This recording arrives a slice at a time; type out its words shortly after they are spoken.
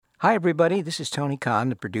Hi, everybody. This is Tony Khan,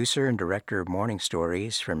 the producer and director of Morning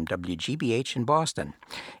Stories from WGBH in Boston.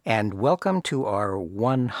 And welcome to our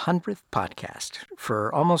 100th podcast.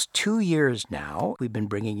 For almost 2 years now, we've been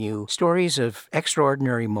bringing you stories of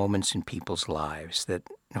extraordinary moments in people's lives that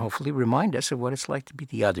hopefully remind us of what it's like to be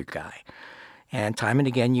the other guy. And time and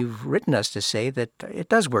again, you've written us to say that it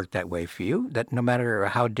does work that way for you, that no matter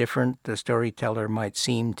how different the storyteller might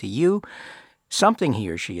seem to you, something he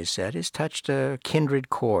or she has said has touched a kindred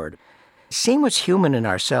chord. Seeing what's human in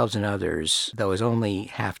ourselves and others, though, is only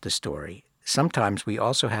half the story. Sometimes we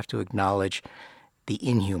also have to acknowledge the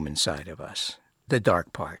inhuman side of us, the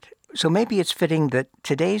dark part. So maybe it's fitting that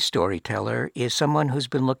today's storyteller is someone who's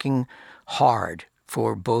been looking hard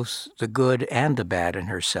for both the good and the bad in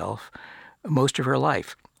herself most of her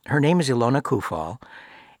life. Her name is Ilona Kufal,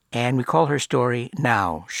 and we call her story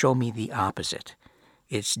Now, Show Me the Opposite.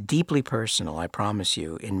 It's deeply personal, I promise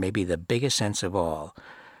you, in maybe the biggest sense of all.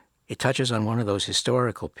 It touches on one of those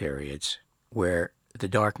historical periods where the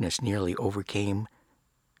darkness nearly overcame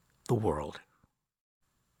the world.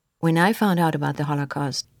 When I found out about the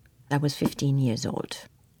Holocaust, I was 15 years old.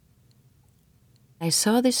 I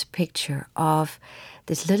saw this picture of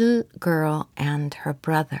this little girl and her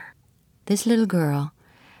brother. This little girl,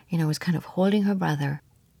 was kind of holding her brother.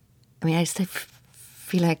 I mean, I still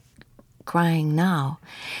feel like crying now.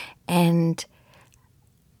 And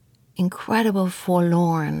incredible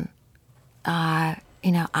forlorn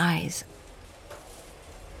in her eyes.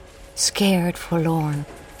 Scared, forlorn.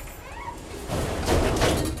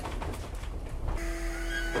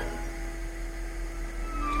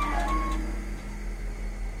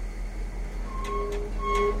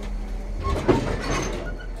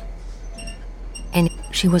 And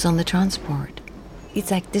she was on the transport.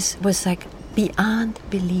 It's like this was like beyond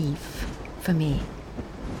belief for me.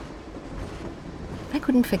 I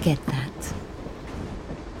couldn't forget that.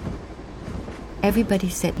 Everybody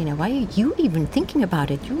said, why are you even thinking about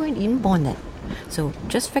it? You weren't even born then. So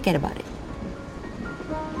just forget about it.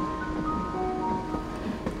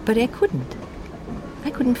 But I couldn't. I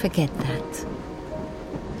couldn't forget that.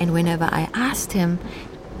 And whenever I asked him,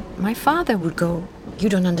 my father would go, "You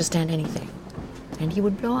don't understand anything." And he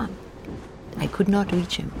would blow up. I could not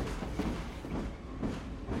reach him.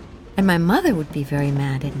 And my mother would be very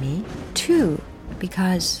mad at me, too,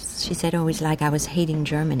 because she said always like I was hating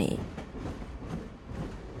Germany.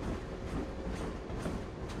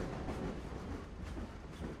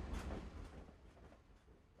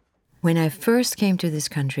 When I first came to this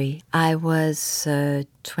country, I was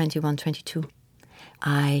 21, 22.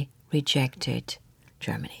 I rejected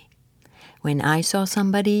Germany. When I saw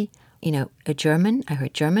somebody, a German, I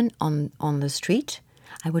heard German on the street,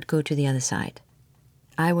 I would go to the other side.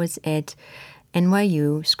 I was at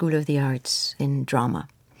NYU, School of the Arts in drama.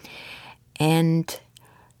 And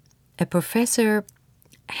a professor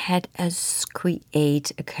had us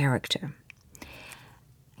create a character.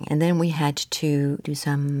 And then we had to do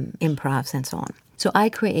some improvs and so on. So I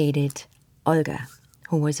created Olga,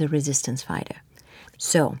 who was a resistance fighter.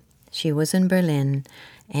 So she was in Berlin,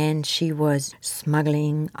 and she was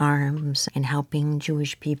smuggling arms and helping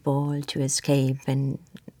Jewish people to escape and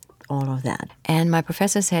all of that. And my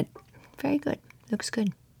professor said, "Very good, looks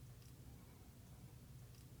good."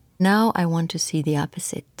 Now I want to see the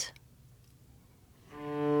opposite.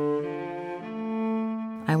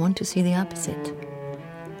 I want to see the opposite.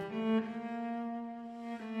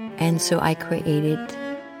 And so I created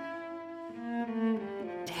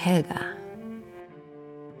Helga.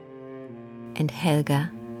 And Helga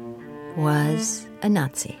was a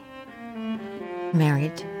Nazi,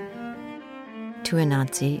 married to a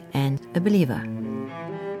Nazi and a believer.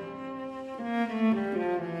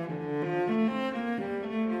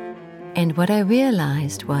 And what I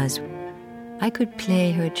realized was I could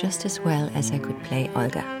play her just as well as I could play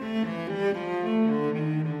Olga.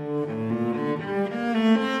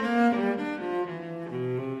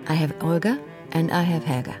 I have Olga and I have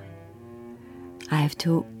Helga. I have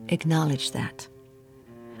to acknowledge that.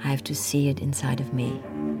 I have to see it inside of me.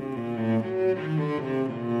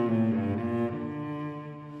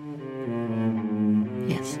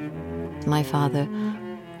 Yes, my father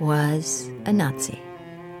was a Nazi,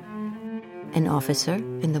 an officer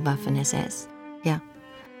in the Waffen-SS, yeah.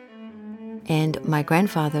 And my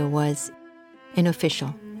grandfather was an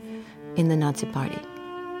official in the Nazi party,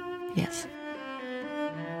 yes.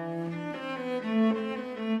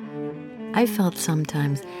 I felt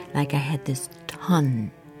sometimes like I had this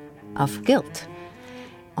ton of guilt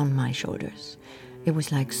on my shoulders. It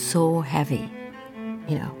was like so heavy,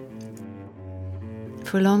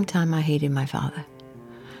 For a long time I hated my father.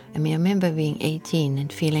 I remember being 18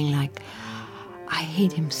 and feeling like I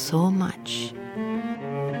hate him so much.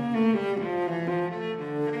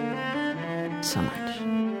 So much.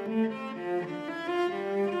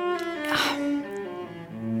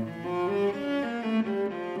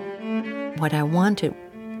 What I wanted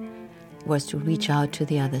was to reach out to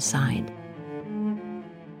the other side,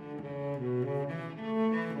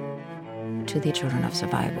 to the children of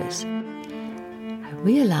survivors. I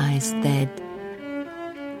realized that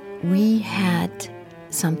we had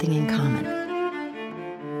something in common.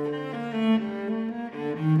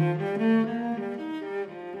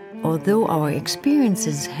 Although our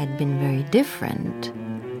experiences had been very different,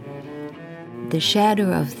 the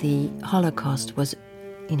shadow of the Holocaust was,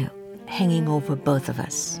 hanging over both of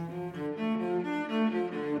us.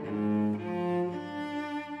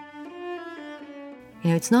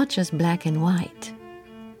 It's not just black and white.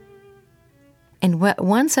 And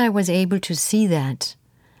once I was able to see that,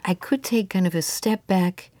 I could take kind of a step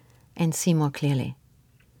back and see more clearly.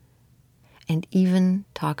 And even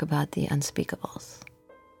talk about the unspeakables.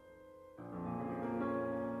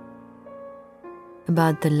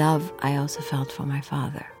 About the love I also felt for my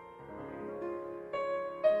father.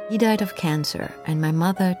 He died of cancer, and my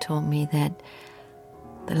mother told me that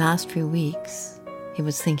the last few weeks he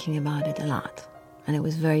was thinking about it a lot, and it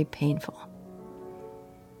was very painful.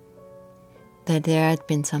 That there had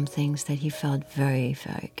been some things that he felt very,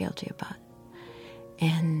 very guilty about.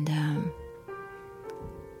 And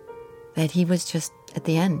that he was just at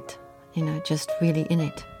the end, just really in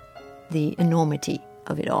it. The enormity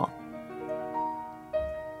of it all.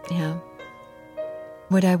 Yeah.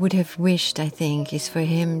 What I would have wished, I think, is for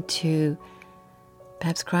him to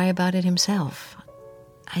perhaps cry about it himself.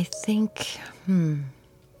 I think,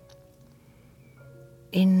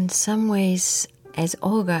 in some ways, as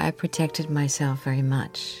Olga, I protected myself very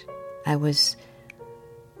much. I was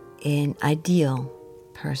an ideal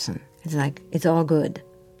person. It's like, it's all good.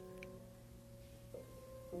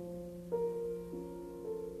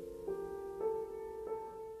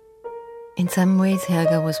 In some ways,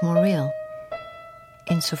 Helga was more real.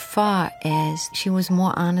 Insofar as she was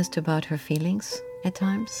more honest about her feelings at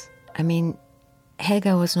times. I mean,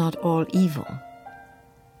 Helga was not all evil.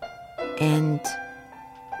 And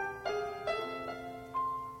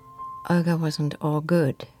Olga wasn't all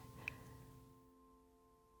good.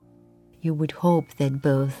 You would hope that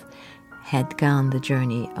both had gone the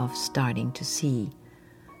journey of starting to see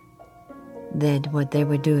that what they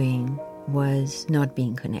were doing was not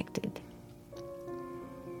being connected.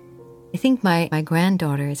 I think my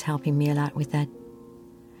granddaughter is helping me a lot with that.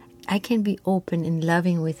 I can be open and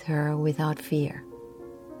loving with her without fear.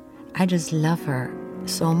 I just love her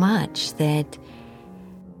so much that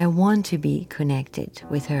I want to be connected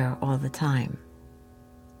with her all the time.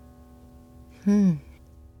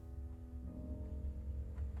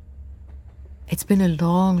 It's been a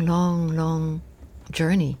long, long, long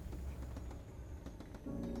journey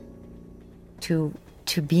to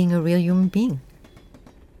being a real human being.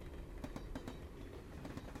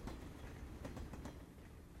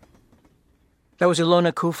 That was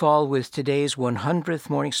Ilona Kufal with today's 100th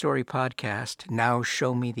Morning Story podcast, Now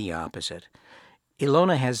Show Me the Opposite.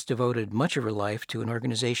 Ilona has devoted much of her life to an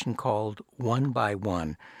organization called One by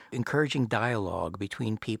One, encouraging dialogue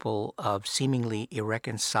between people of seemingly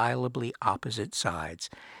irreconcilably opposite sides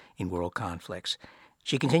in world conflicts.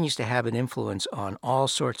 She continues to have an influence on all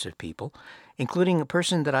sorts of people, including a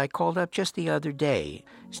person that I called up just the other day.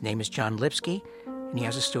 His name is John Lipsky, and he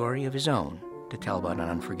has a story of his own to tell about an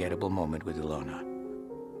unforgettable moment with Ilona.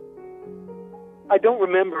 I don't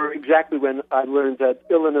remember exactly when I learned that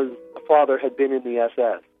Ilona's father had been in the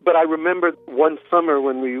SS, but I remember one summer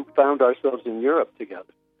when we found ourselves in Europe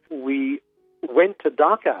together. We went to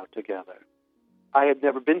Dachau together. I had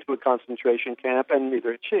never been to a concentration camp, and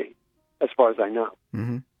neither had she, as far as I know.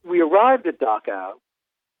 Mm-hmm. We arrived at Dachau,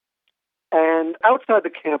 and outside the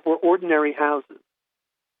camp were ordinary houses.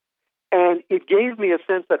 And it gave me a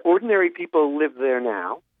sense that ordinary people live there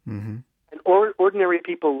now, and ordinary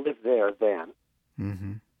people lived there then.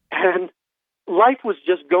 Mm-hmm. And life was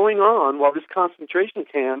just going on while this concentration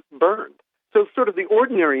camp burned. So sort of the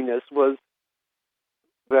ordinariness was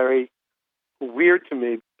very weird to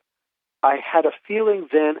me. I had a feeling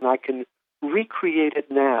then, and I can recreate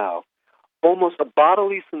it now, almost a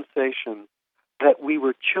bodily sensation that we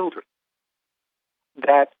were children,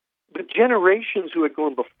 that the generations who had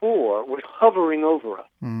gone before were hovering over us.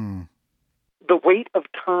 The weight of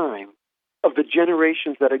time of the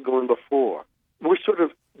generations that had gone before were sort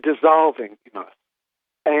of dissolving in us,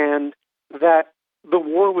 and that the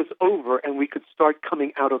war was over and we could start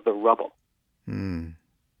coming out of the rubble.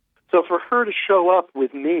 So for her to show up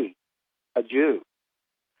with me, a Jew,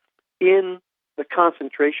 in the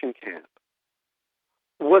concentration camp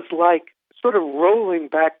was like sort of rolling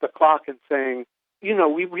back the clock and saying,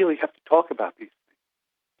 we really have to talk about these things.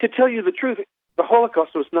 To tell you the truth, the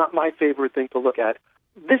Holocaust was not my favorite thing to look at.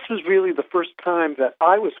 This was really the first time that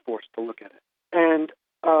I was forced to look at it. And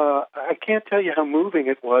I can't tell you how moving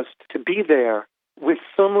it was to be there with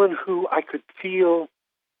someone who I could feel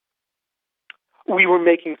we were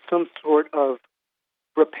making some sort of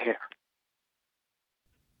repair.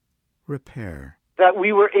 Repair. That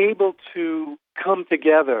we were able to come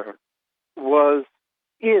together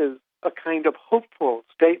is a kind of hopeful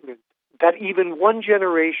statement that even one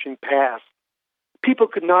generation past, people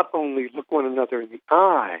could not only look one another in the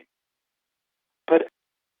eye, but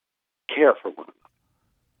care for one another.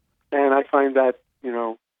 And I find that,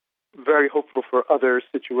 very hopeful for other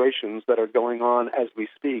situations that are going on as we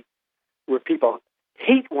speak, where people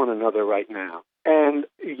hate one another right now. And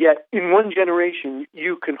yet, in one generation,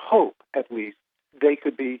 you can hope, at least, they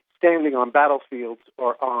could be standing on battlefields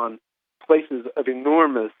or on places of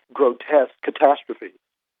enormous, grotesque catastrophe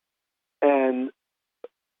and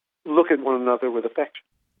look at one another with affection.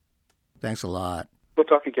 Thanks a lot. We'll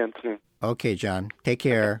talk again soon. Okay, John. Take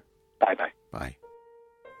care. Bye-bye. Bye.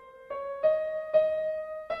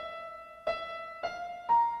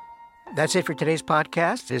 That's it for today's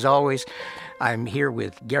podcast. As always, I'm here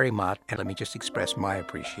with Gary Mott, and let me just express my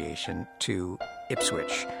appreciation to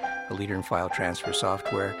Ipswitch, a leader in file transfer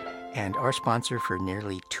software, and our sponsor for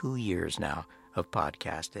nearly 2 years now of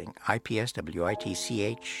podcasting,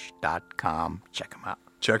 ipswitch.com. Check them out.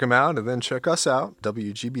 Check them out, and then check us out,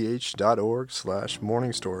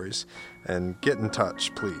 wgbh.org/morningstories, and get in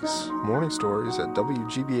touch, please.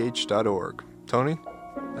 morningstories@wgbh.org. Tony,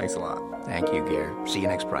 thanks a lot. Thank you, Gary. See you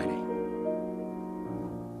next Friday.